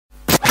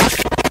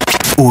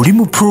Oli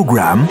mu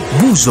program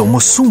Buuza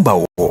Omusumba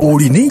wo.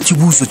 Olina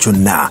ekibuuzo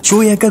kyonna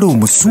ky'oyagala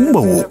omusumba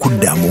wo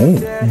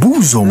okuddamu.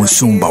 Buuza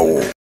Omusumba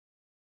wo.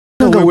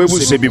 Nga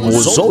weebuuza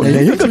ebibuuzo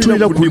naye nga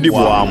tulina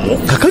kuddibwamu.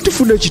 Kakati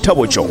funa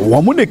ekitabo kyo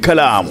wamu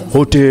n'ekkalaamu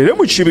oteere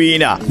mu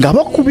kibiina nga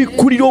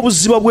bakubikkulira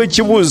obuziba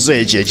bw'ekibuuzo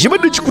ekyo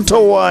ekibadde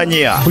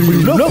kikutawaanya.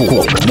 Buli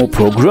lunaku mu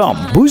program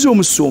Buuza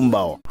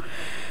Omusumba wo.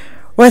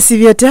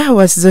 Wasibyota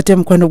wasizote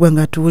mukwano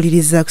gwange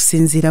atuwuliriza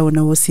kusinziira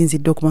wona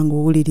wosinzidde okubanga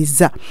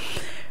owuliriza.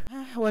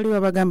 Waliwo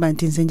abagamba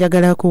nti nze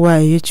njagala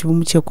kuwaayo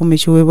ekibumu ky'ekumi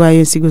ekiweebwayo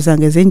ensigo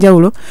zange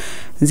ez'enjawulo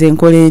nze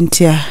nkole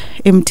ntya.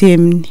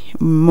 MTN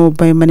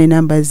mobile money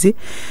numbers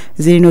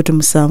zirina oti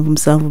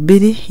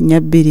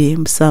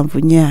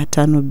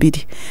 772-42-7452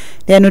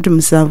 naye noti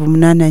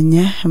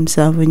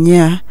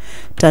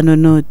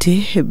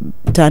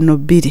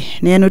 784-7452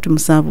 naye noti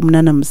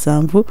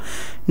 787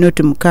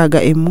 noti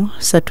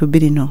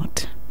 6M32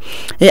 noti.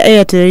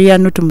 Airtel ya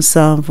noti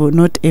 7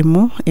 noti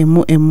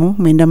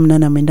mwenda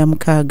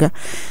 8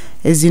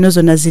 zino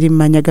zonna ziri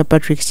mmanya ga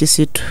Patrick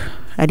Kisitu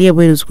ali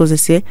ebweru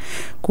zikozese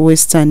ku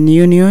Western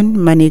Union,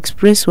 Money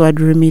Express, World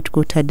Remit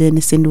ku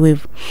Tadene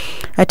Sendwave.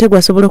 Ate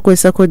gwasobola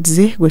okukozesa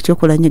codes gwe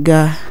kyokola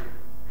nyiga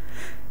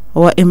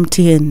wa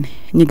MTN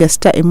nyiga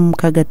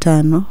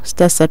 *M65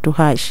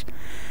 *3#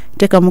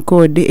 teka mu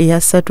code eya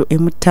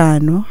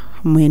 3M5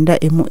 mwenda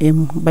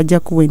bajja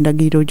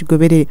kuwendagirira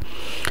ogigoberere.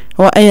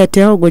 Wa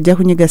Airtel gojja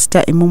kunyiga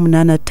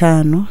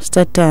 *M85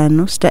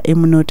 *5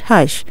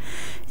 *M0#.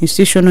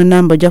 Institutional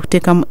number ojja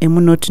kuteekamu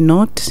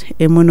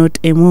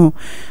M0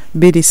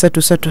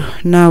 233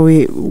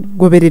 naawe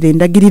goberere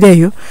endagiriro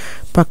eyo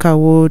paka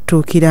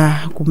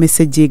wotuukira ku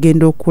message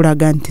egenda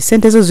okulaga nti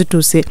sente zo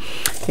zituuse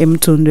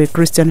Mutundwe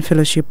Christian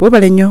Fellowship.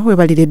 Webale nnyo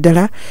webalire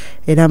ddala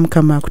era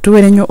Mukama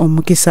akutuwere nnyo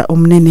omukisa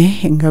omunene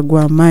nga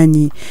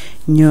gw'amaanyi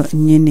nnyo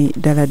nnyini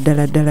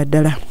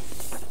ddala.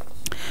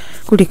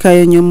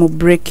 Kulikayo nnyo mu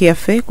break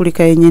yaffe,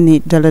 kulikayo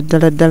nnyini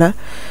ddala.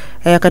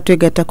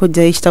 Akatwegata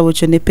kujja ekitabo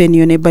kyo ne peni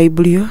yo ne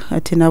Bible yo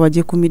ate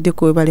nabaje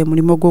kumiddeko webale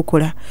mulimo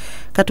gw'okola.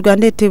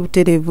 Katugande ete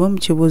butereevu mu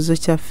kibuuzo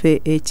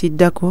kyaffe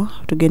ekiddako,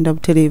 tugenda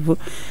butereevu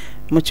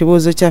mu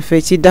kibuuzo kyaffe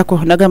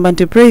ekiddako. Nagamba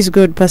nti praise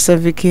God Pastor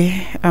Vicky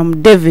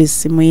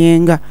Davis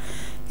Muyenga.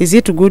 Is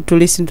it good to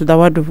listen to the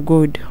word of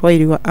God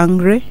while you are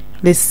angry?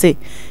 Let's say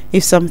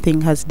if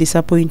something has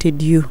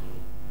disappointed you.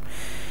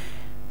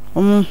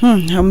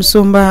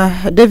 Omusumba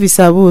Davis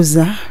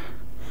abuuza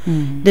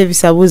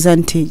Davis abuuza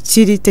nti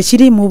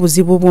tekiri mu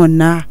buzibu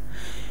bwonna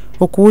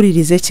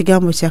okuwuliriza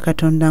ekigambo kya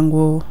Katonda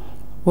ngo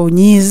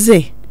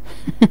onyiize.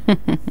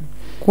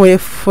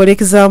 For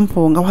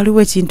example nga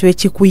waliwo ekintu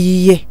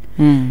ekikuyiye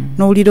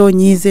n'owulira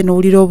onyiize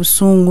n'owulira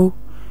obusungu.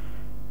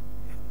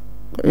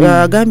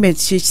 Agambye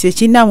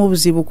tekirina mu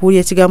buzibu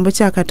kuwulira ekigambo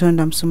kya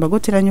Katonda. Musumba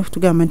gotera nnyo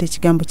okutugamba nti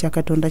ekigambo kya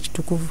Katonda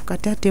kitukuvu.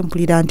 Kati ate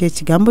mpulira nti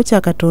ekigambo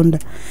kya Katonda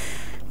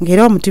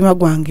ng'era omutima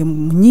gwange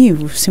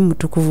munyiivu si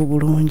mutukuvu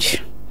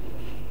bulungi.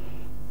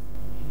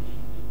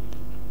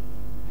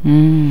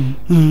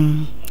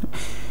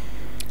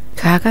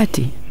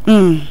 Kakati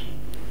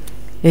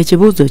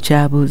ekibuuzo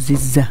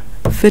kyabuuzizza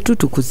ffe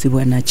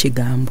tutukuzibwa na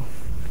kigambo.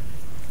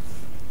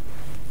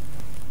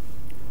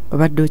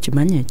 Obadde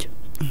okimanya ekyo?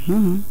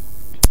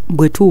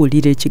 Bwe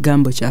tuwulira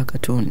ekigambo kya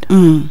Katonda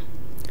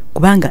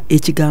kubanga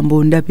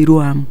ekigambo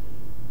ndabirwamu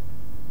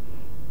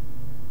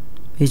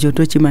ekyo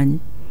tokimanyi?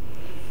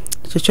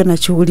 Ekyo kyonna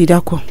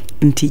kiwulirako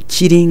nti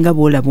kiringa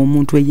bw'olaba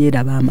omuntu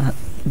eyeeraba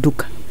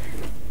amaduka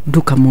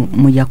duka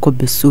mu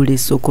Yakobo essula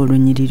esooka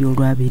olunyiriri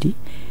olwabiri.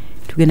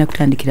 Tugenda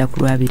kutandikira ku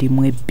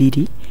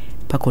 22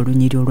 paka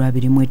olunyiriri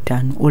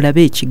olw'25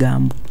 olabe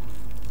ekigambo.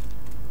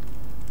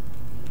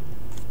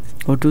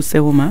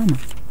 Otuusewo maama?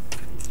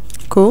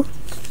 Ko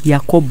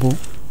Yakobo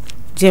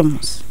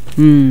James.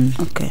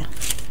 Okay.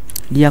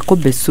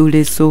 Yakobo essula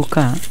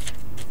esooka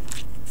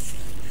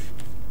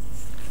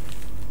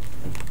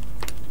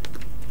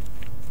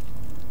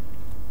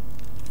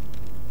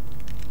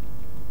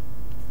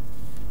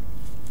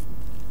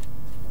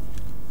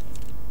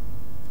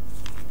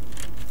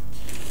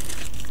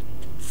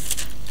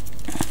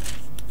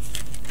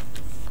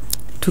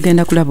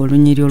tugenda kulaba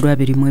olunyiriri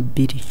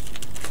olw'22.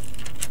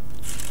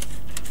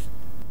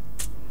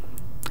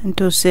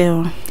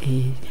 Ntuuseewo.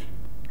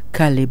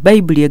 Kale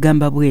Bayibuli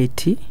egamba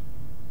bweti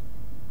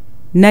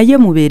naye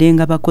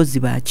mubeerenga bakozi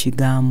ba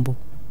kigambo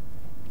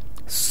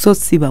so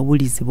si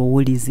bawulizi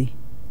buwulizi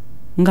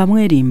nga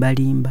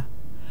mwerimbalimba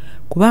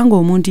kubanga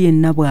omuntu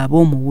yenna bw'aba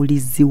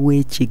omuwulizi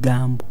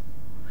w'ekigambo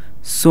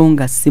so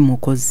nga si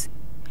mukozi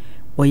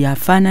oyo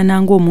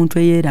afaanana ng'omuntu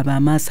eyeeraba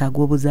amaaso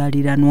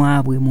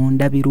ag'obuzaaliranwa bwe mu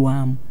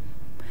ndabirwamu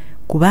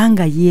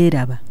kubanga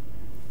yeeraba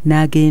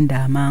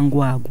n'agenda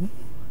amangu ago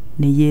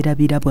ne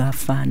yeerabira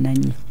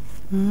bw'afaananye.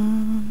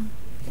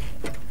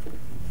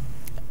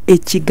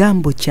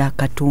 Ekigambo kya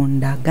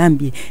Katonda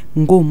agambye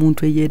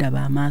ng'omuntu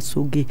eyeeraba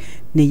amaaso ge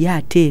naye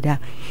ateera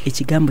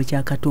ekigambo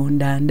kya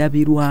Katonda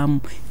ndabirwamu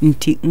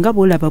nti nga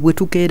bw'olaba bwe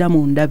tukeera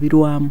mu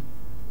ndabirwamu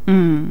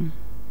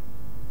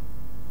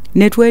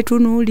ne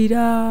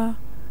twetunuulira.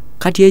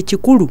 Kati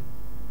ekikulu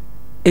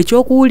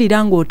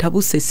ekyokuwulira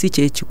ng'otabuse si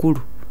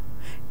kyekikulu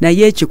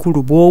naye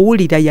ekikulu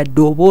bw'owulira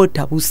yadde oba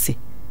otabuse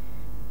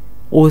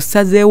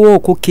osazeewo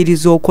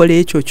okukkiriza okola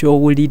ekyo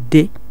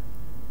ky'owulidde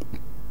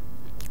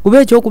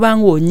kuba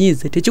ekyokubanga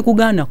onyiize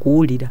tekikugaana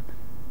kuwulira.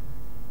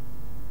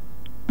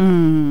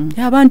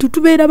 Abantu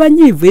tubeera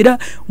banyiivu era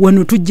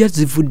wano tujja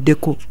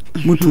zivuddeko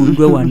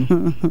Mutundwe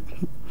wano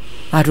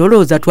ate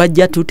olowooza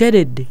twajja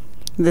tuteredde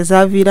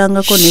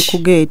ndezavirangako ne ku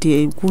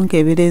gate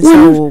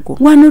kunkeberezaawo okwo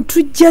wano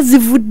tujja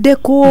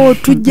zivuddeko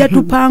tujja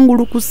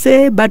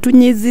tupangulukuse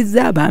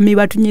batunyiziza abaami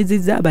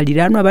batunyiziza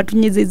abaliraanwa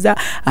batunyiziza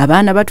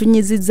abaana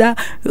batunyiziza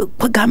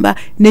kwegamba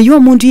naye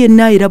omuntu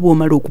yenna era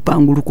bw'omala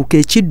okupangulukuka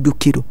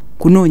ekiddukiro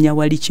kunoonya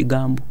wali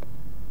kigambo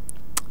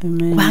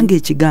kubanga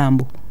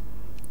ekigambo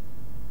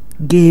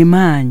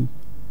gemaanyi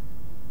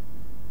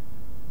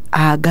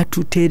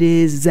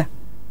agatutereeza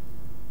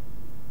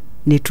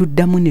ne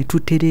tuddamu ne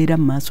tutereera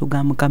mu maaso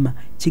ga Mukama.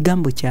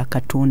 Kigambo kya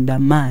Katonda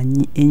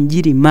maanyi,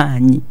 enjiri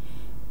maanyi.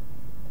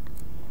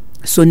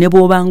 So ne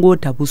bw'obanga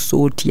otabusa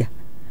otya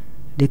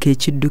leka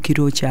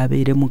ekiddukiro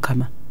kyabeere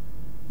Mukama,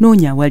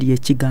 noonya wali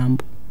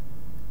ekigambo.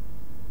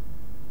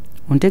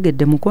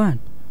 Ontegedde mukwano?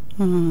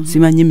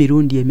 Simanyi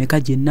mirundi emeka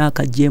gye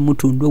naakajja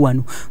Mutundwe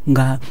wano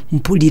nga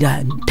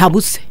mpulira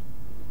ntabuse.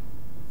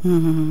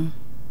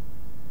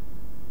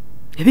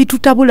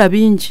 Ebitutabula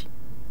bingi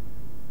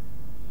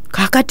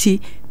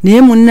kakati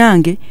naye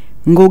munnange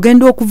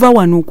ng'ogenda okuva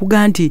wano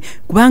okuga nti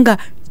kubanga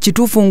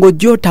kituufu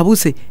ng'ojja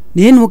otabuse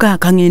naye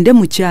n'ogaaka ngende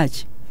mu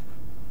kyaki.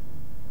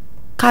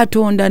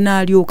 Katonda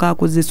n'alyoka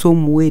akozesa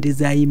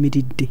omuweereza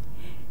ayimiridde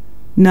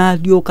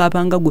n'alyoka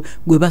abanga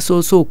gwe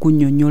basoose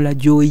okunnyonnyola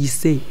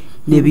gy'oyise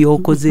ne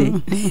byokoze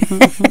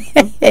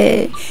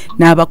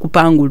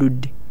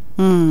n'abakupanguludde.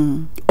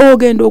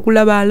 Ogenda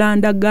okulaba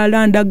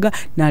alandaga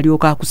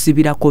n'alyoka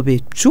akusibirako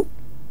bettu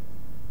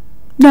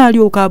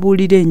n'alyoka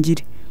abuulira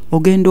enjiri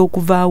ogenda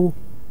okuvaawo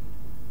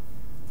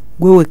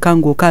gwe wekka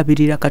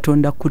ng'okaabirira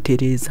Katonda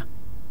kutereeza.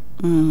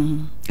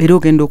 Era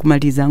ogenda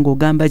okumaliriza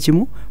ng'ogamba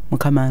kimu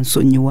Mukama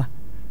nsonyiwa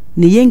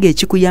naye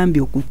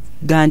ng'ekikuyambye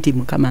okuga nti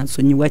Mukama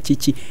nsonyiwa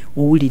kiki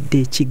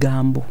owulidde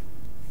ekigambo.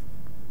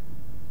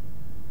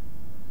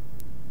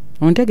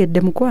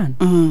 Ontegedde mukwano?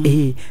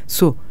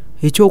 So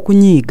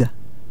ekyokunyiiga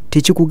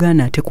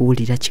tekikugaana ate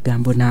kuwulira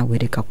kigambo naawe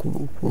leka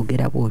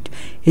kwogera bw'otyo.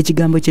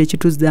 Ekigambo kye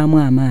kituzaamu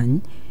amaanyi,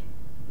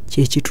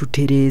 kye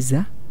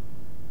kitutereeza,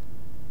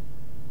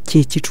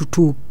 kye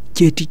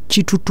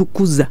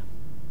kitutukuza.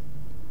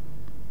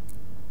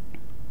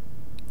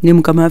 Ne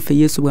Mukama waffe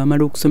Yesu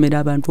bw'amala okusomera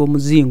abantu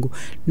omuzingo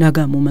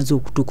n'agamba mumaze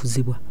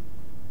okutukuzibwa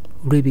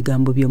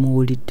olw'ebigambo bye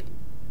muwulidde.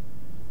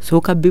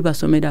 Sooka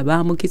bibasomera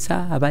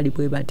baamukisa, abali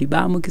bwe bati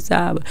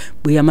baamukisa,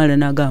 bwe yamala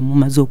n'agamba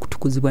mumaze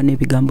okutukuzibwa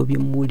n'ebigambo bye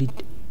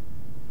muwulidde.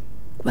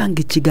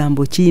 Kubanga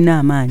ekigambo kirina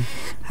amaanyi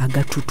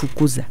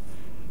agatutukuza.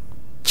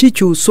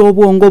 Kikyusa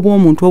obwongo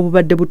bw'omuntu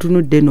obubadde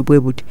butunudde eno bwe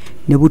buti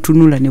ne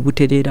butunula ne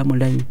butereera mu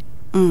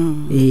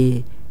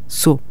layini.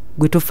 So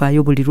gwe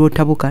tofaayo buli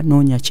lw'otabuka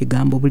noonya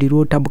kigambo, buli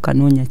lw'otabuka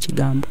noonya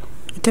kigambo.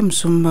 Ate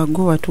Musumba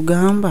gwe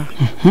watugamba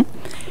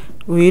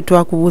we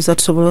twakubuuza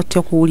tusobola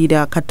otya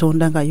kuwulira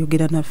Katonda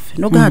ng'ayogera naffe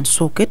nogaa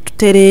tusooke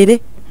tutereere.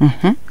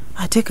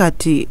 Ate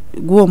kati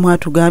gwe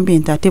omwatugambye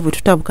nti ate bwe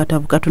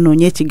tutabukatabuka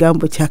tunoonye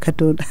ekigambo kya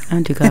Katonda.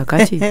 Anti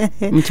kaakati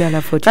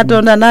mukyala foti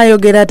Katonda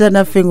n'ayogera ate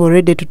naffe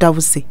ng'olwedde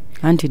tutabuse.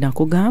 Anti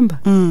nakugamba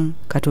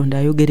Katonda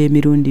ayogera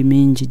emirundi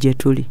mingi gye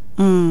tuli.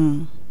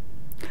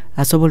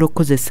 Asobola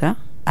okukozesa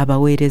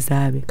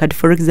abaweereza be. Kati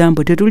for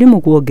example tetuli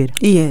mu kwogera.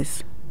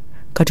 Yes.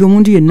 Kati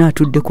omuntu yenna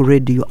atudde ku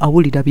radio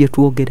awulira bye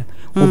twogera.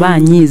 Oba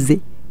anyiize,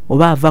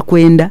 oba ava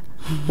kwenda,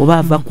 oba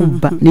ava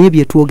kubba, naye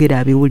bye twogera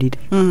abiwulira.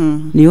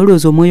 Naye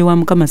olowooza omwoyo wa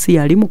Mukama si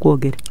yali mu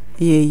kwogera?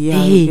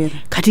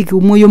 Kati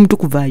omwoyo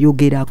omutukuvu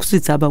ayogera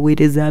akusisa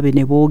abaweereza be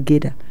ne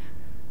boogera.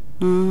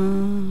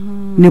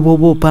 Ne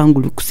bw'oba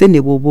opangulukuse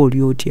ne bw'oba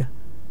oli otya.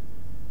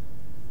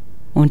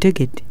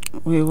 Ontegedde?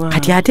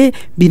 Kati ate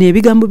bino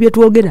ebigambo bye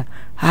twogera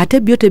ate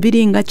byo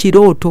tebiringa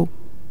kirooto.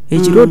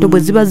 Ekirooto bwe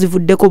ziba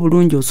zivuddeko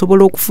bulungi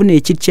osobola okufuna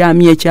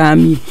ekikyamye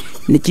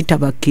ne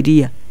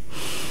kitabakkiriya.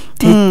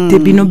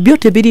 Bino byo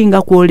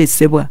tebiringa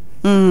kwolesebwa.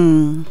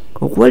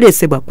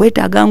 Okwolesebwa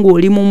kwetaaga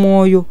ng'oli mu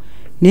mwoyo.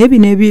 Naye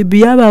bino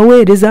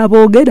byabaweereza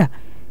aboogera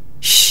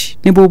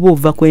ne bw'oba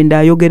ova kwenda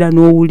ayogera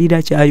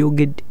n'owulira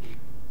kyayogedde.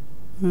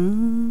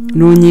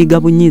 N'onyiiga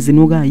bunyiizi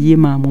n'ogaa ye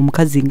maama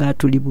omukazi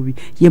ng'atuli bubi.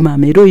 Ye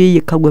maama era oyo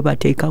yekka gwe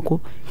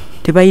bateekako.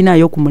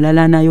 Tebalinayo ku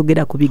mulala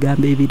n'ayogera ku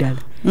bigambo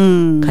ebirala.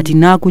 Kati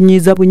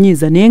n'akunyiiza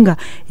bunyiiza naye nga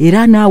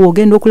era naawe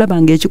ogenda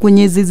okulaba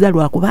ng'ekikunyiizizza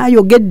lwakuba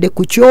ayogedde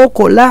ku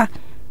kyokola.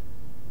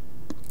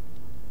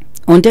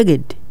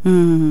 Ontegedde?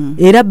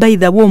 Era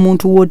bayitha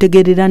omuntu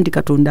w'otegerera nti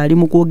Katonda ali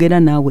mu kwogera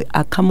naawe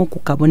akamu ku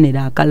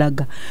kabonero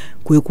akalaga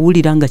kwe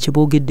kuwulira nga kye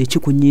boogedde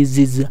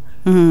kikunyiizizza.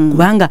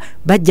 Kubanga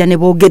bajja ne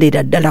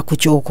boogerera ddala ku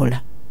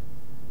kyokola.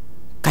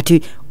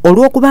 Kati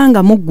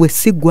olw'okubanga muggwe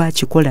si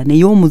gwakikola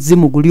naye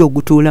omuzimu guli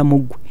ogutuula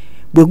muggwe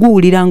bwe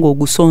guwulira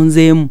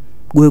ng'ogusonzeemu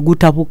gwe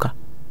gutabuka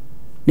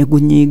ne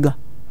gunyiiga.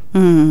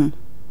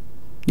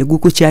 Ne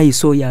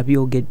gukukyayisa oyo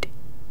abyogedde.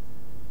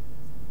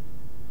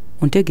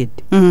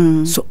 ontegedde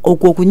so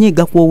okwo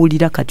okunyiiga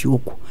kw'owulira kati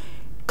okwo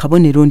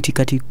kabonero nti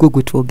kati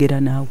gwe twogera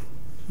naawe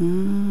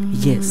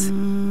yes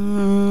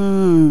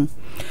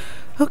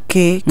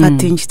okay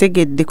kati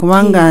nkitegedde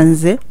kubanga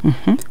nze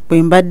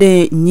bwe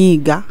mbadde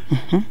nyiiga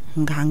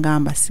nga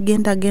ngamba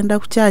sigenda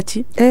ku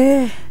kyaki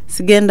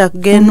sigenda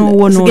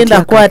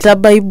kwata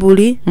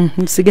bayibuli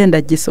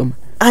sigenda gisoma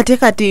ate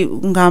kati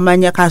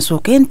ngamanya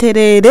kansooke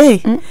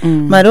ntereere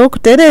male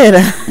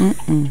okutereera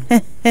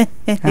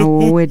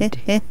awo wedde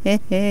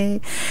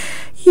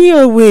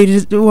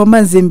iyo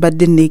wamaze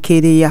mbadde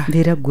nekereya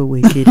era gwe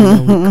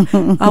weekereya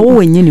awo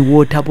wennyini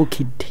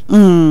wootabukidde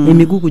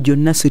emigugu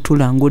gyonna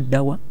situlanga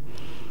oddawa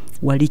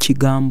wali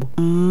kigambo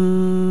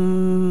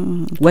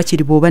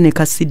wakiri bw'oba ne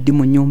kasiddi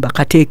mu nnyumba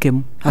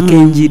kateekemu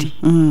ak'enjiri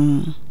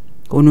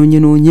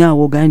onoonyenoonya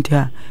ga nti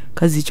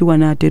kazi ki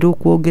wanaatera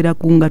okwogera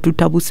ku nga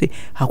tutabuse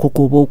ako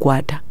kooba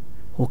okwata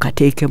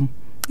okateekemu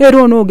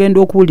era onoogenda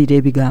okuwulira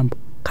ebigambo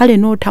kale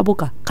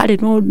n'otabuka kale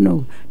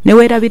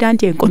neweerabira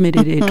nti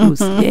enkomerero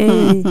etuuse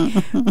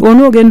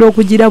onoogenda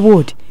okugira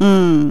bw'oti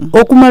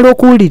okumala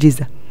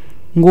okuwuliriza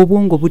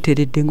ng'obwongo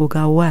buteredde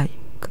ng'ogawaayi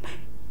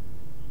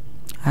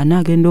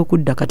anaagenda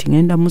okudda kati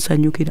ngenda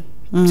musanyukira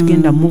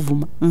sigenda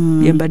muvuma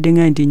yembadde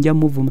nga nti nja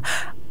muvuma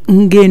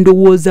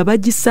ngendowooza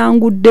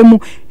bagisanguddemu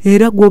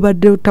era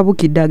gw'obadde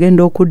otabukidde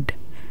agenda okudda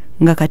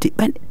nga kati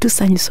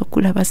tusanyusa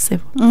okulaba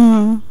ssebo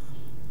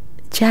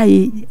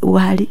kyayi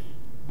waali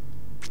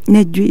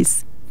ne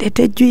juice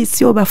tete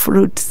juice oba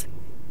fruits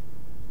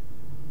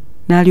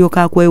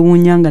n'alyoka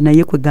akwewuunya nga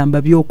naye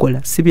kwegamba byokola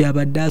si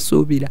byabadde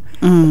asuubira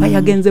kuba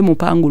yagenze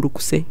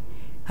mupangulukuse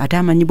ate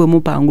amanyi bwe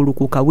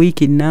mupangulukuka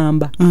wiiki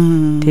nnamba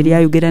teri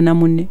ayogera na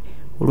munne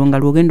olwo nga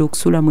lwogenda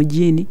okusula mu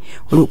jiini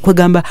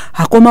kwegamba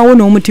akomawo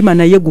n'omutima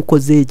naye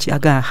gukoze eki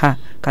agaha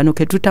kano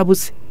ke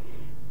tutabuse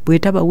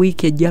bwetaba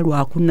wiiki ejja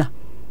lwakuna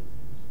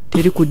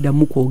teri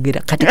kuddamu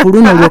kwogera kati ku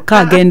luno lwokka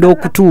agenda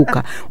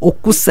okutuuka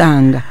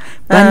okusanga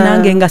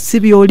bannange nga si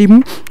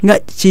byolimu nga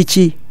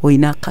kiki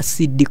olina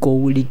akasiddi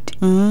k'owulidde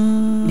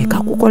ne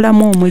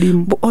kakukolamu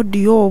omulimu bu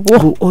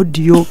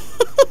odiyo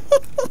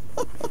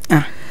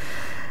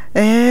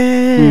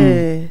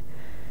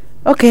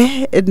okay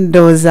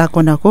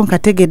ndowoozaako nako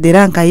nkategedde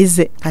era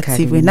nkayize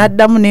kati bwe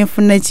naddamu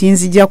nenfuna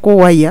ekiyinzijjako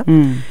waya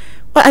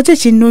ate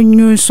kino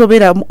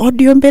nsobera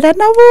odiyo mbeera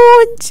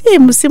nabungi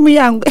mu simu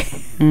yange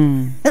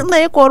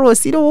naye koolwa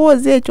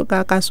osirowooza ekyo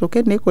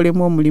kakasooke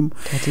neekolemu omulimu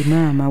kati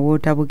maama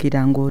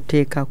wootabukira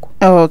ng'oteekako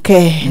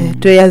okay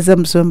tweyanze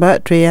Musumba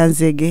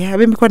tweyanzege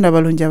ab'emikono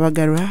abalungi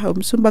abagalwa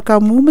Omusumba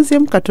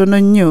kamuwumuzemu katono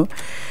nnyo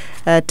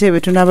ate bwe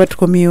tunaaba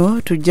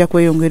tukomyewo tujja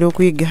kweyongera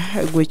okuyiga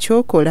gwe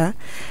kyokola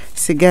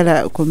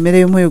sigala ku mmere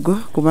y'omwego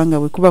kubanga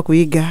bwe kuba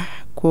kuyiga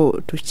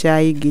ko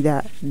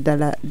tukyayigira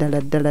ddala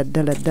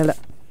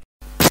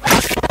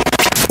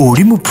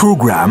oli mu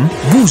program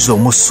Buuza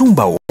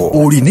Omusumba wo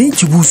olina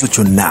ekibuuzo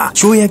kyonna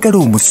ky'oyagala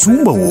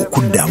omusumba wo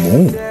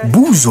okuddamu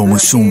Buuza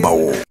Omusumba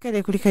wo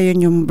kale kulikayo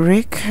nnyo mu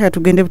break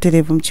tugende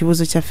butereevu mu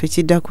kibuuzo kyaffe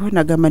kiddako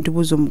nagamba nti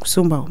Buuza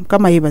Omusumba wo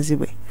Mukama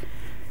yeebazibwe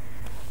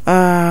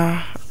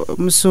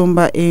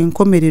Musumba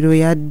enkomerero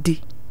ya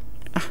ddi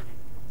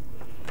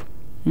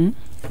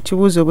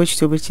kibuuzo bwe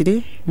kityo bwe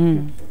kiri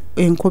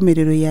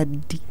enkomerero ya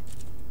ddi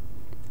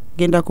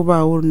genda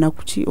kubaawo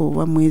olunaku ki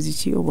oba mwezi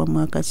ki oba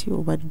mwaka ki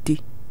oba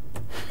ddi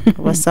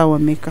oba ssaawa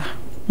meka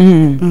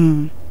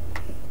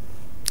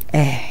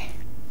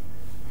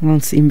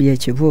nonsimbye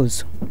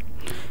ekibuuzo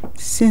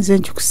sinze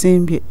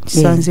nkikusimbye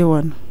kisanze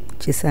wano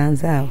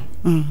kisanze awo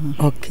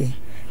okay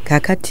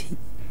kakati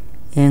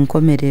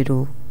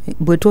enkomerero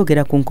bwe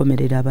twogera ku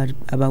nkomerero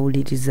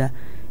abawuliriza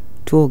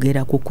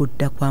twogera ku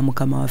kudda kwa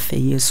Mukama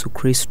waffe Yesu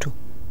Kristo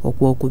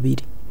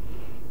okwokubiri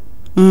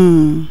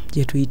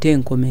gye tuyita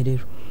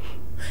enkomerero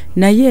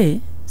naye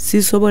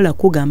sisobola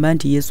kugamba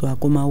nti Yesu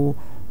akomawo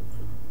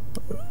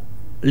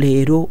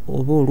leero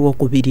oba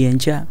olwokubiri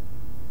enkya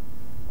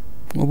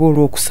oba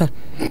olwokusatu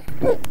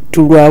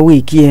tulwa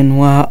wiiki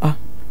eno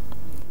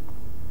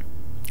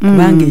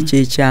kubanga ekyo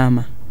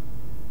ekyama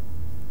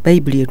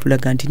Bayibuli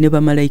etulaga nti ne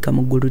bamalayika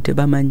mu ggulu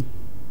tebamanyi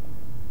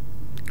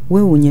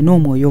weewuunye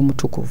n'omwoyo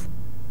omutukuvu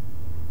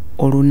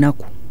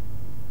olunaku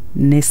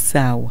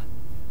n'essaawa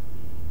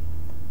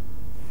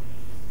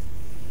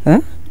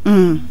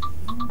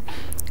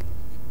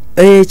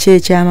ekyo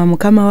ekyama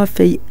Mukama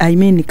waffe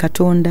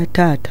Katonda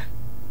Taata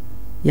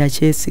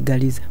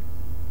yakyesigaliza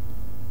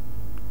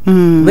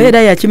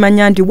beera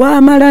yakimanya nti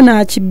waamala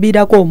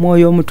n'akibbirako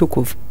omwoyo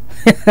omutukuvu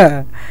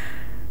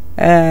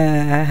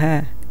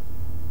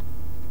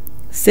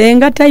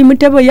senga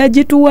tayimutebo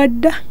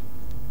yagituwadda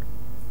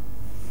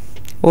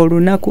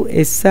olunaku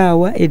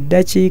essaawa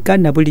eddakiika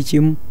na buli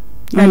kimu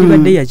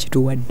yandibadde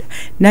yakituwadda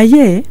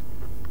naye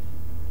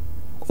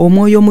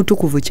omwoyo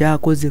omutukuvu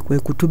kyakoze kwe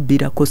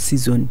kutubbirako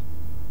sizoni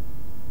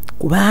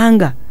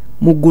kubanga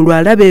mu ggulu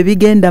alaba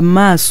ebigenda mu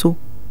maaso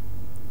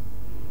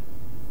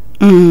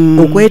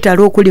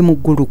okwetala okuli mu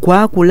ggulu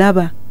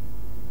kwakulaba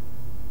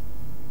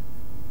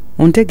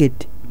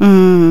ontegedde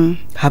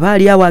aba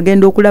ali awo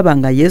agenda okulaba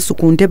nga Yesu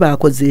ku ntebe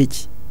akoze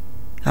eki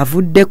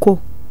avuddeko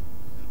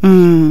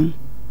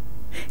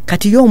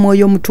kati yo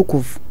omwoyo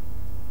omutukuvu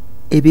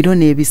ebiro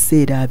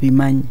n'ebiseera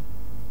abimanyi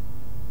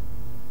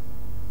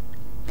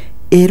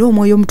era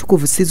omwoyo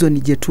omutukuvu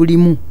sizoni gye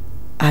tulimu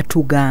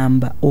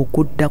atugamba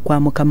okudda kwa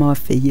mukama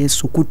waffe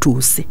Yesu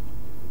kutuuse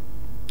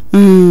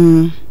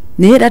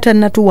naye era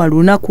tannatuwa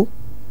lunaku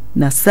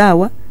na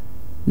ssaawa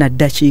na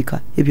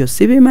ddakiika ebyo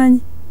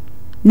sibimanyi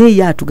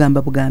naye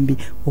atugamba bugambi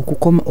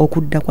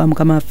okudda kwa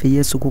mukama waffe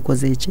Yesu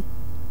kukoze eki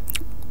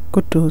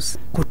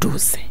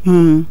kutuuse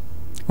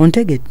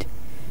ontegedde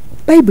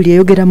Bayibuli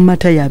eyogera mu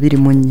Matayo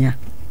 24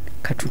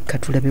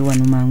 katulabe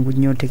wano mangu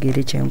nnyo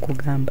otegeere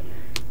kyenkugamba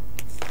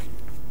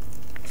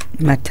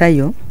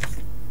Matayo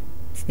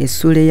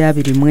essula ya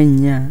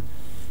 24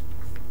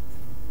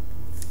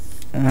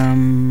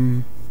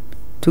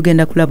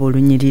 tugenda kulaba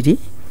olunyiriri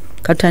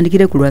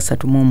katandikire ku lwa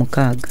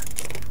 36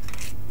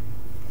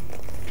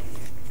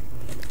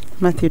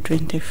 Matthew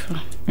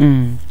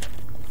 24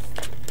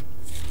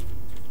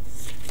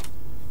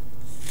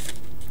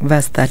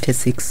 verse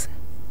 36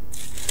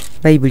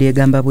 Bayibuli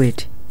egamba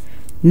bweti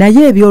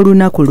naye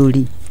eby'olunaku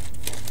luli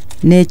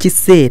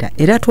n'ekiseera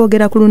era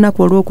twogera ku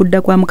lunaku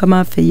olw'okudda kwa mukama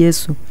waffe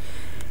Yesu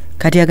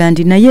kati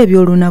agandi naye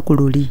eby'olunaku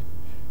luli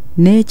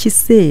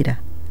n'ekiseera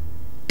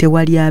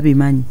tewali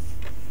abimanyi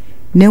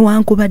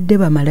newankubadde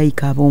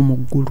bamalayika ab'omu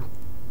ggulu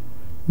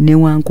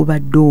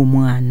newankubadde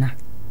omwana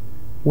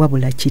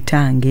wabula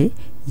kitange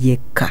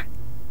yekka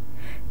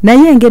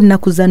naye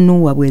ng'ennaku za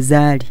Nuuwa bwe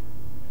zaali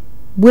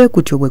bwe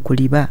kutyo bwe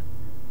kuliba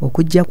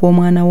okujja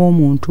kw'omwana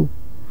w'omuntu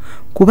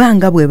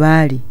kubanga bwe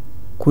baali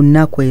ku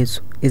nnaku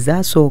ezo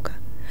ezaasooka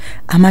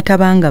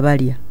amatabanga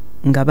balya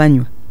nga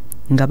banywa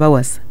nga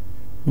bawasa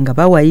nga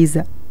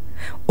bawayiza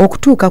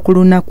okutuuka ku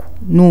lunaku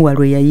Nuuwa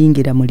lwe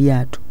yayingira mu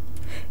lyato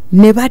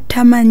ne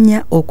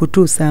batamanya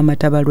okutuusa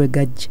amataba lwe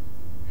gajja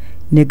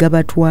ne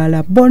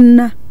gabatwala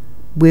bonna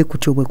bwe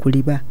kutyo bwe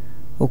kuliba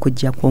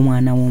okujja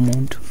kw'omwana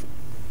w'omuntu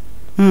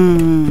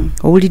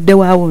owulidde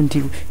waawo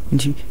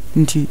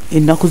nti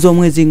ennaku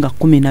z'omwezi nga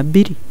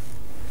 12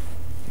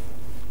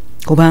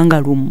 obanga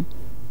 1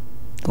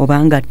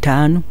 obanga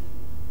 5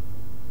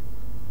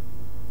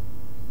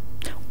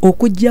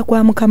 okujja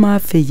kwa mukama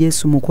waffe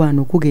Yesu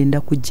mukwano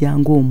kugenda kujja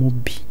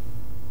ng'omubbi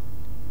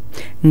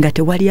nga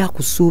tewali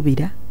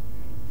akusuubira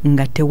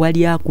nga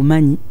tewali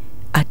akumanyi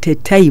at a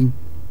time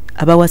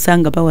abawasa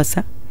nga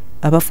bawasa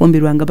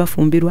abafumbirwa nga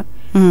bafumbirwa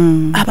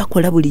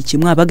abakola buli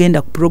kimu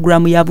abagenda ku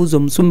programu ya Buuza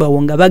Omusumba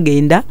nga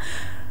bagenda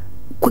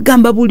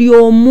kugamba buli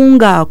omu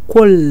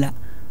ng'akola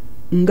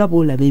nga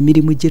boolaba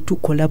emirimu gye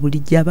tukola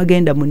bulijjo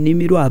abagenda mu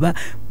nnimiro aba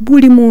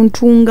buli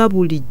muntu nga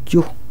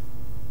bulijjo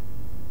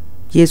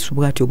Yesu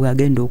bw'atyo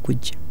bw'agenda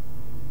okujja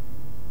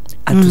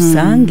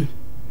atusange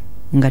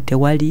nga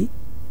tewali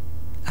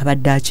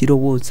abadde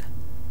akirowooza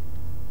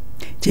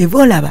kyeva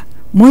olaba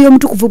mwoyo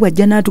omutukuvu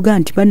bw'ajja n'atugamba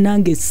nti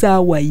bannange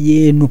essaawa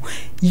y'eno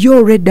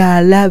y'olwedde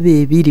alaba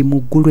ebiri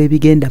mu ggulu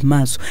ebigenda mu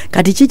maaso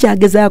kati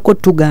kikyagezaako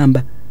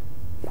tugamba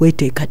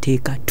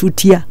kweteekateeka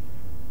tutya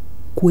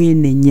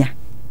kwenenya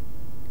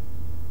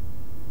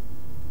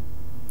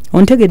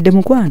ontegedde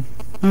mukwano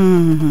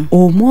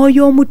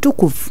omwoyo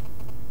omutukuvu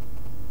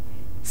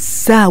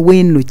ssaawa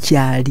eno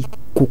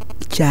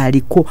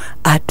kyaliko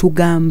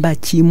atugamba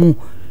kimu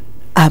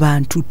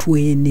abantu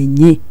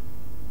twenenye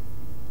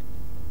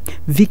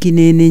Viki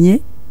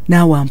nenenye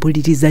naawe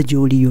ampuliriza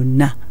gy'oli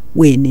yonna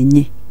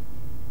wenenye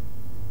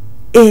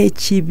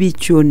ekibi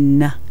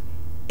kyonna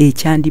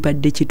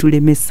ekyandibadde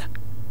kitulemesa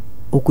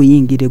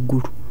okuyingira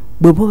eggulu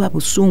bwe buba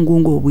busungu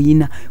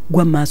ng'obuyina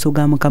gwa maaso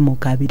ga mukama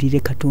okabirire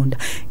Katonda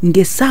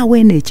ng'essaawa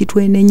eno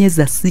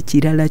ekitwenenyeza si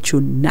kirala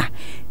kyonna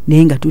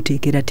naye nga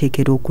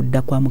tuteekerateekera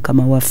okudda kwa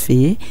mukama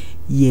waffe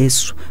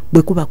Yesu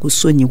bwe kuba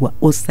kusonyiwa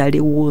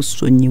osalewo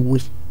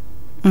osonyiwe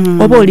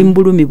oba oli mu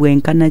bulumi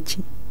bwenkana ki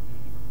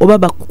oba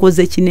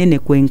bakukoze kinene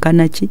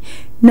kwenkana ki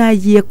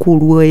naye ku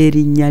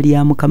lw'erinnya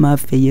lya mukama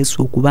waffe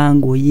Yesu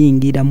okubanga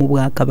oyingira mu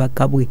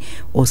bwakabaka bwe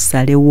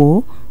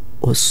osalewo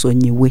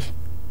osonyiwe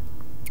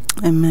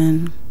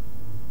amen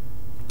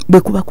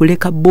bwe kuba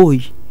kuleka boy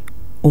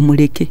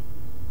omuleke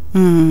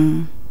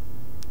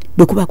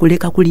bwe kuba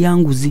kuleka kulya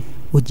nguzi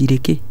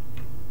ogireke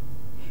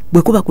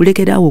bwe kuba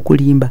kulekerawo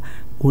okulimba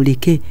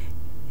oleke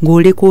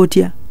ng'oleka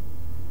otya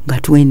nga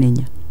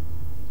twenenya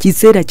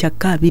kiseera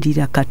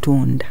kyakabirira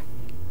Katonda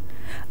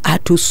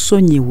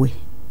atusonyiwe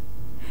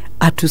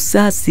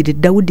atusaasire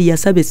Dawudi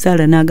yasaba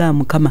essaala n'agamba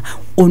mukama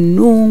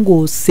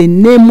onongoose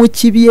ne mu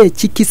kibi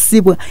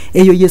ekikisibwa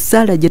eyo ye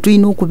ssaala gye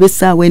tulina okuba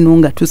essaawa eno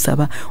nga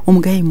tusaba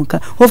omugayi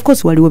muka of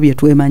course waliwo bye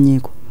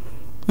twemanyiiko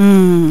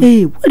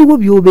waliwo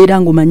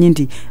by'obeera ng'omanyi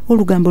nti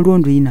olugambo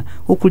lwonduyina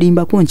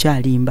okulimbako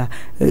nkyalimba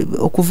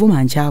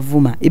okuvuma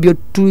nkyavuma ebyo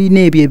tulina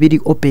ebyo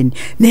ebiri open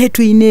naye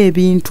tulina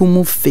ebintu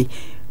mu ffe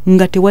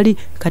nga tewali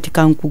kati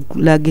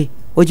kankulage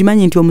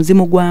okimanyi nti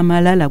omuzimu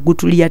gw'amalala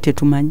gutulya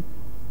tetumanyi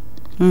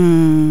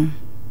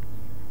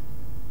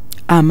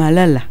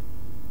amalala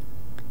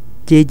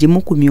gye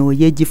gimu ku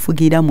myoyo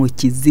egifugira mu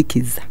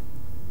kizikiza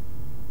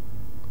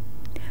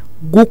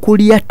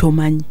gukulya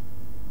tomanyi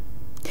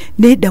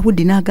ne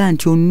Dawudi naga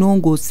nti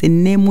onnongoose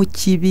ne mu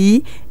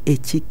kibi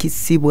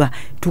ekikisibwa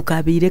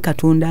tukabiire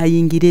Katonda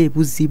ayingire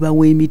ebuziba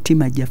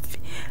w'emitima gyaffe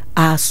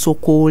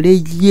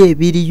asokoole ye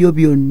ebiriyo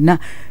byonna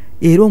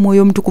era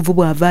Omwoyo Omutukuvu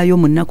bw'avaayo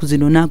mu nnaku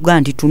zino naga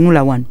nti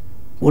tunula wano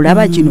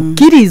olaba kino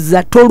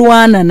kkiriza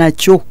tolwana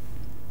nakyo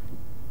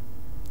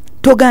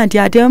toga nti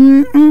ate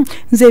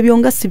nze ebyo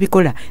nga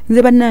sibikola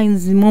nze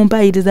bannanzi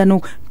mumpayiriza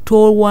no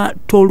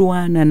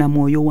tolwana na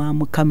Mwoyo wa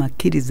Mukama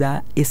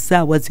kkiriza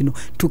essaawa zino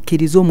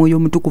tukkirize Omwoyo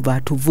Omutukuvu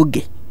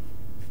atuvuge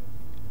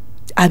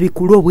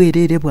abikula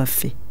obwereere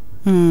bwaffe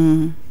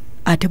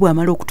ate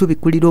bw'amala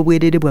okutubikulira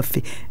obwereere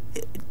bwaffe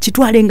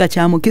kitwale nga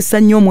kya mukisa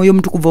nnyo Omwoyo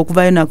Omutukuvu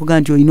okuvaayo nakuga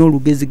nti olina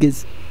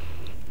olugezigezi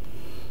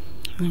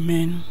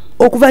Amen.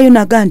 Okuvaayo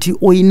naga nti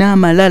olina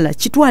amalala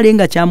kitwale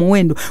nga kya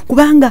muwendo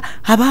kubanga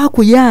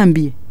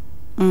abaakuyambye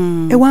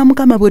ewa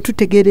Mukama bwe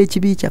tutegeera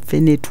ekibi kyaffe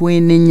ne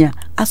twenenya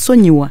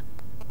asonyiwa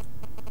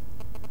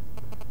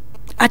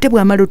ate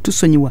bw'amala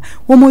otusonyiwa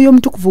Omwoyo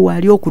Omutukuvu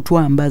waali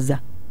okutwambaza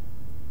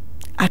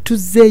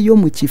atuzzeeyo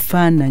mu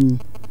kifaananyi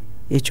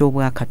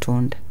eky'obwa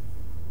Katonda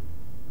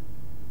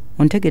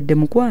ontegedde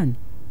mukwano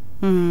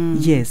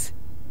yes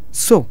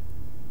so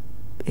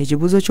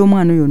ekibuuzo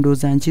ky'omwana oyo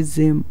ndowooza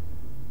nkizzeemu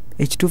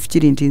ekituufu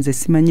kiri nti nze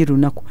simanyi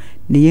lunaku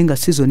naye nga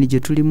sizoni gye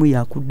tulimu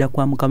yakudda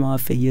kwa Mukama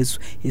waffe Yesu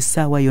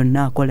essaawa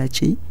yonna akola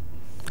ki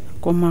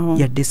komawo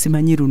yadde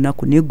simanyi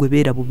lunaku naye gwe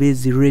beera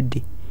bubeezi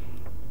ready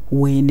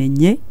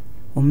weenenye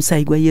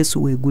omusaayi gwa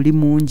Yesu weeguli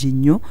mungi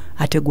nnyo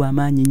ate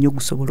gw'amaanyi nnyo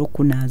gusobola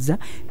okunaaza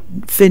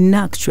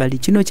ffenna actually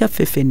kino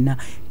kyaffe ffenna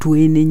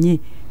twenenye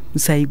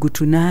musaayi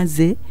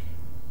gutunaaze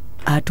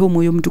ate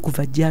Omwoyo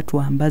Omutukuvu ajja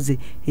atwambaze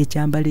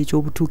ekyambalo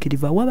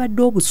eky'obutuukirivu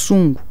awabadde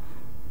obusungu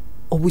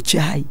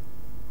obukyayi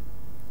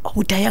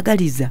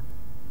obutayagaliza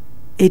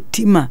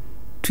ettima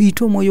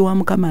tuyite Omwoyo wa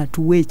Mukama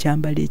atuwe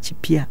ekyambalo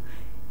ekipya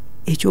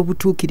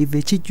eky'obutuukirivu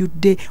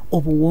ekijjudde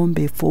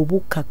obuwombeefu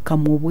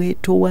obukkakkamu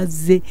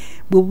obwetowaze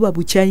bwe buba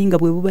bukyayi nga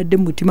bwe bubadde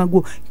mu mutima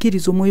gwo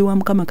kkiriza Omwoyo wa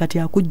Mukama kati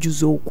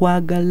akujjuza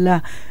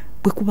okwagala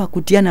bwe kuba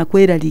kutya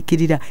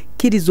nakweraliikirira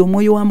kkiriza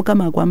Omwoyo wa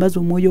Mukama akwambaza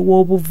omwoyo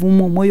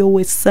w'obuvumu omwoyo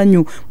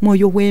w'essanyu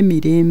omwoyo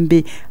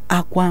w'emirembe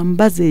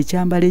akwambaza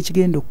ekyambalo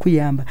ekigenda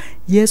okuyamba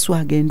Yesu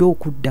agenda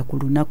okudda ku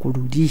lunaku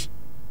luli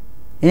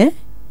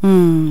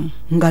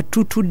nga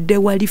tutudde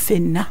wali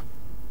ffenna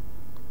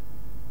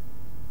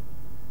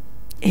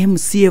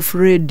MCF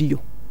radio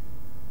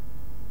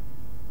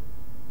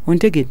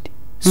ontegedde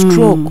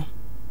stroke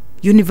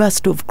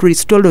University of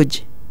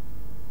Christology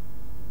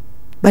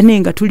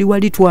banenga tuli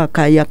wali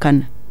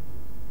twakaayakana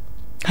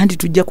kandi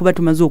tujja kuba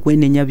tumaze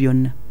okwenenya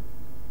byonna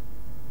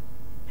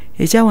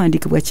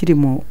ekyawandiikibwa kiri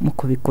mu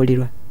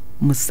kubikolirwa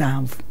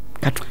 7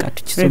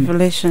 katukatu kisome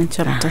Revelation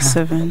chapter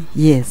 7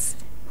 yes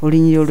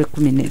olunyiriro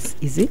lw'10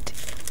 is it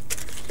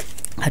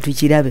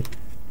atukirabe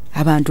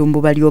abantu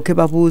mbu balyoke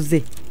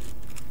babuuze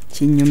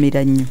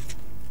kinyumira nnyo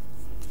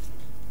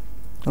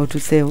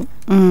otuseewo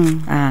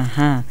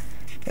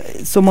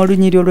soma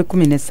olunyiriro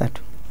lw'13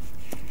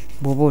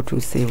 bw'oba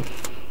otuuseewo.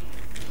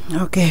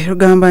 Okay,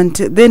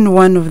 then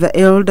one of the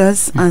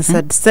elders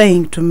answered,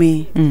 saying to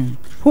me,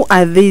 Who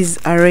are these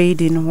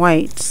arrayed in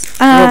white?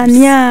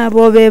 Ani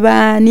abo be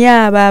baani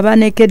abo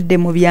abanekedde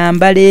mu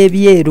byambalo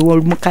ebyeru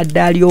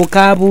omukadde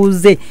alyoka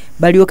abuuze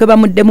balyoke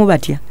bamuddemu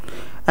batya?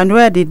 And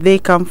where did they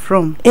come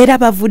from? Era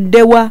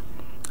bavuddewa?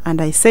 And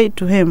I said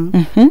to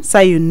him,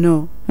 Sir, you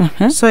know.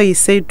 So he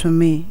said to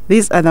me,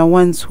 These are the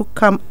ones who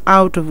come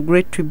out of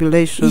great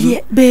tribulation.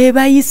 Be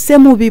bayise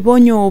mu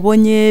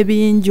bibonyoobonyo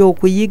ebingi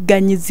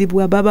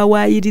okuyigganyizibwa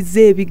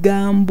babawaayiriza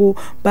ebigambo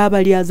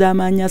babalyaza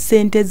amaanya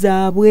ssente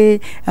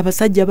zaabwe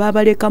abasajja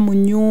babaleka mu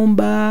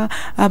nnyumba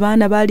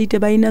abaana baali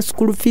tebalina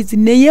school fees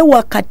naye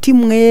wakati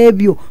mu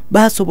ebyo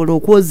basobola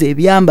okwoza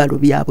ebyambalo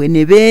byabwe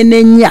ne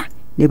beenenya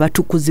ne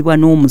batukuzibwa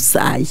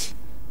n'omusaayi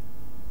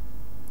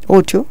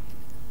otyo.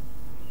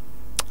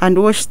 And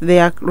wash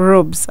their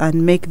robes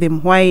and make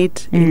them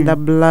white in the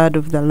blood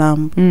of the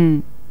Lamb.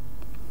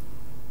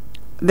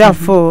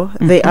 Therefore,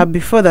 they are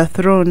before the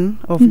throne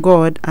of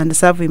God and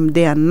serve him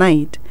day and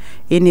night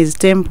in his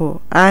temple.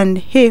 And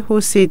he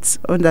who sits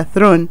on the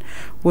throne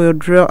will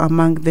dwell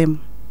among them.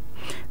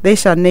 They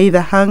shall neither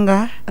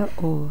hunger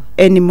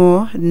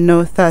anymore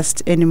nor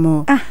thirst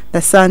anymore.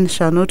 The sun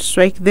shall not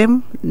strike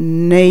them,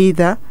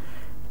 neither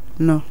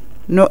nor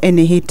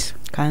any heat.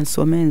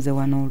 Kansomenze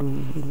wano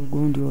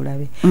olugundi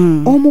olabe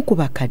omu ku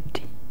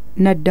bakadde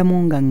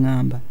n'addamu nga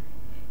ŋŋamba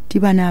ti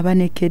bano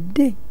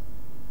abanekedde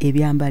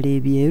ebyambalo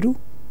ebyeru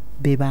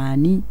be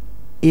baani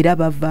era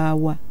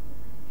bavaawa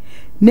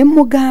ne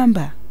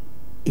mmugamba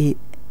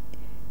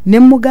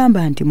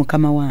nti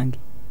mukama wange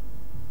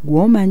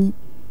gw'omanyi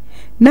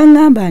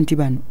n'aŋŋamba nti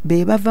bano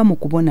be bava mu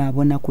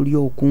kubonaabona kuli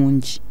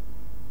okungi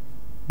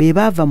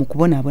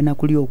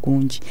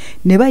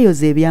ne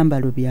bayoza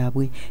ebyambalo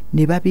byabwe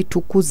ne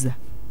babitukuza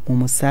mu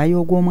musaayi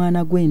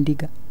ogw'omwana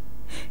gw'endiga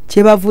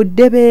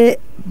kyebavudde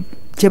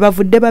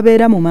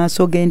babeera mu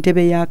maaso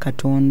g'entebe ya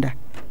Katonda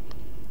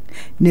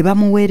ne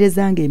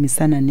bamuweerezanga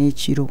emisana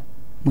n'ekiro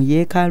mu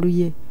yeekaalu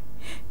ye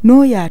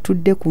n'oyo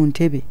atudde ku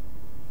ntebe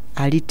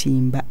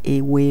alitimba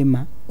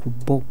eweema ku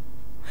bo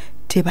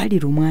tebali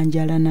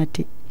lumwanjala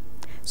nate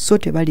so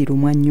tebali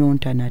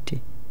lumwanyonta nate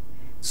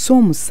so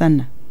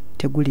omusana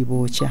teguli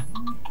bookya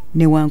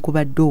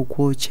newankubadde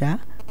okwokya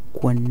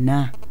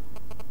kwonna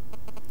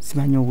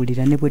simanyi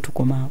owulira ne bwe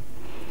tukomaawo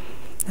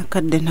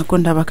akadde nako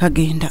ndaba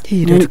kagenda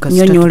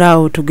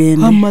nyonyola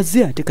tugende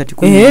amaze ate kati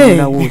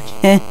kunyonyola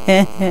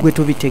gwe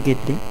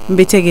tubitegedde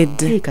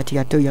mbitegedde kati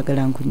ate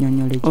oyagala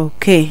nkunyonyole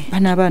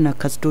bana abaana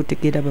kasita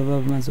otegeera baba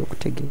bamaze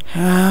okutegeera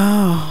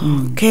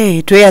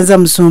tweyanza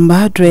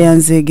Musumba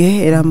tweyanzege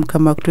era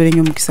Mukama akutuule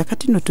nnyo mukisa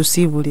kati no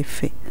tusiibule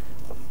ffe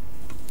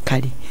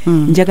kale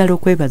njagala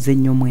okwebaza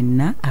ennyo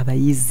mwenna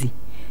abayizi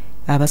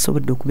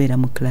abasobodde okubeera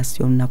mu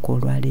kilasi y'olunaku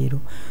olwaleero.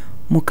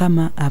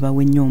 Mukama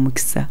abawe nnyo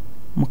omukisa,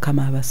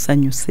 Mukama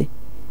abasanyuse,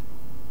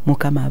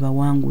 Mukama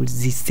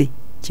abawangulizise.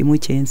 Kimu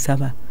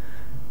kyensaba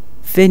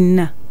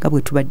ffenna nga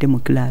bwe tubadde mu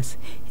kilasi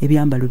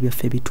ebyambalo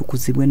byaffe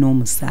bitukuzibwe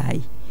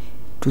n'omusaayi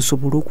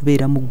tusobole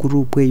okubeera mu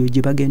gurupu eyo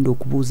gye bagenda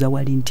okubuuza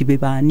wali nti be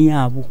baani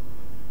abo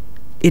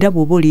era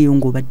bw'oba oliyo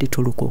ng'obadde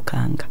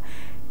tolokokanga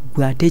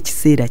bw'ate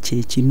ekiseera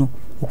kye kino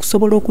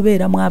okusobola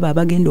okubeeramu abo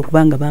abagenda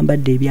okuba nga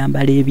bambadde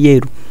ebyambalo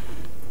ebyeru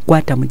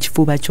kwata mu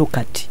kifuba kyo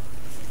kati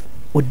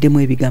oddemu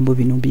ebigambo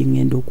bino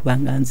byengenda okuba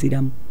nga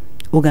nziramu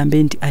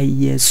ogambe nti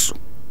ayi Yesu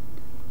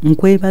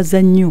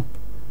nkwebaza nnyo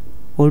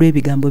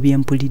olw'ebigambo bye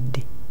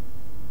mpulidde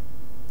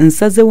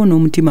nsazewo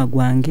n'omutima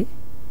gwange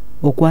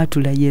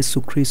okwatula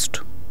Yesu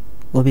Kristo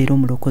obeera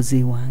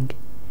omulokozi wange.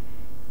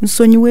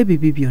 Nsonyiwe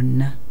ebibi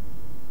byonna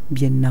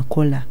bye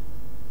nakola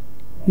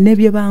ne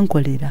bye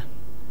bankolera.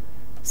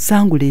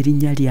 Sangula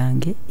erinnya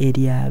lyange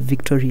erya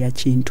Victoria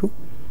Kintu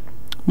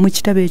mu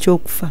kitabo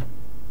eky'okufa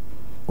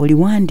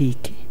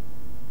oliwandiike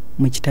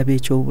mu kitabo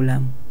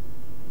eky'obulamu.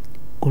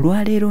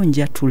 Olwaleero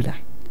njatula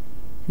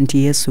nti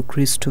Yesu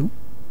Kristo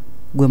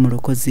gwe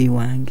mulokozi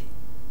wange.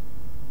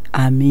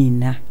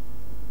 Amiina.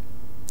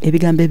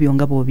 Ebigambo ebyo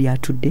nga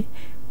bw'obyatudde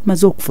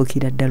omaze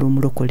okufuukira ddala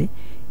omulokole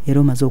era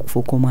omaze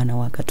okufuuka omwana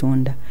wa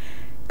Katonda.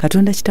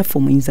 Katonda kitaffe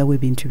omuyinza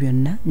w'ebintu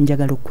byonna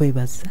njagala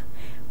okwebaza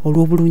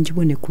olw'obulungi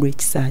bwo ne ku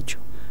lw'ekisa kyo.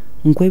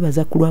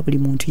 Nkwebaza ku lwa buli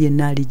muntu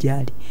yenna ali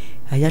gy'ali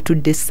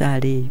ayatudde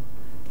essaala eyo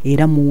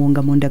era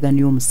muwonga mu ndagaano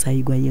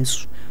y'omusaayi gwa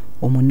Yesu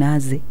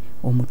omunaaze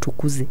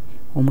omutukuze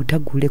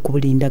omutaggule ku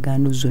buli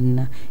ndagaano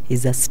zonna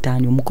eza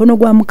sitaani. Omukono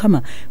gwa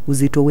Mukama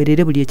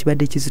guzitowerere buli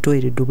ekibadde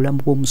kizitoweredde obulamu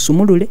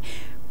bw'omusumulule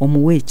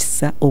omuwe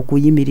ekisa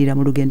okuyimirira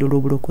mu lugendo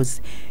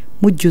lw'obulokozi.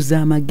 Mujjuza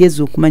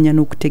amagezi okumanya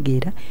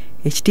n'okutegeera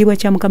ekitiibwa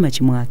kya Mukama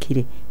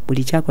kimwakire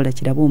buli kyakola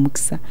kiraba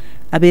omukisa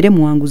abeere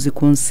muwanguzi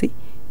ku nsi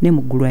ne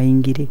mu ggulu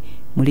ayingire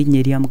mu linnya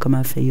erya Mukama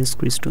waffe Yesu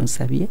Kristo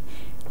nsabye.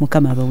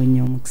 Mukama abawe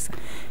nnyo omukisa.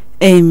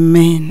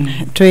 Amen.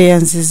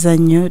 Tweyanziza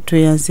nnyo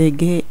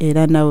tweyanzege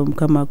era nawe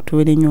Mukama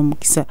akutuwere nnyo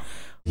omukisa.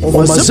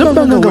 Omaze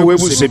ebbanga nga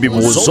weebuuza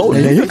ebibuuzo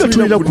naye nga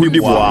tulina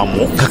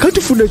kuddibwamu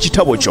kakati funa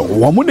ekitabo kyo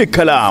wamu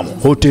n'ekkalaamu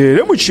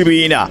oteere mu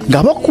kibiina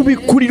nga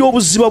bakubikkulira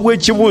obuziba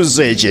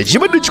bw'ekibuuzo ekyo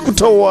ekibadde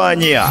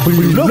kikutawaanya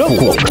buli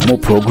lunaku mu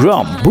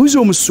pulogulaamu Buuza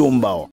Omusumba.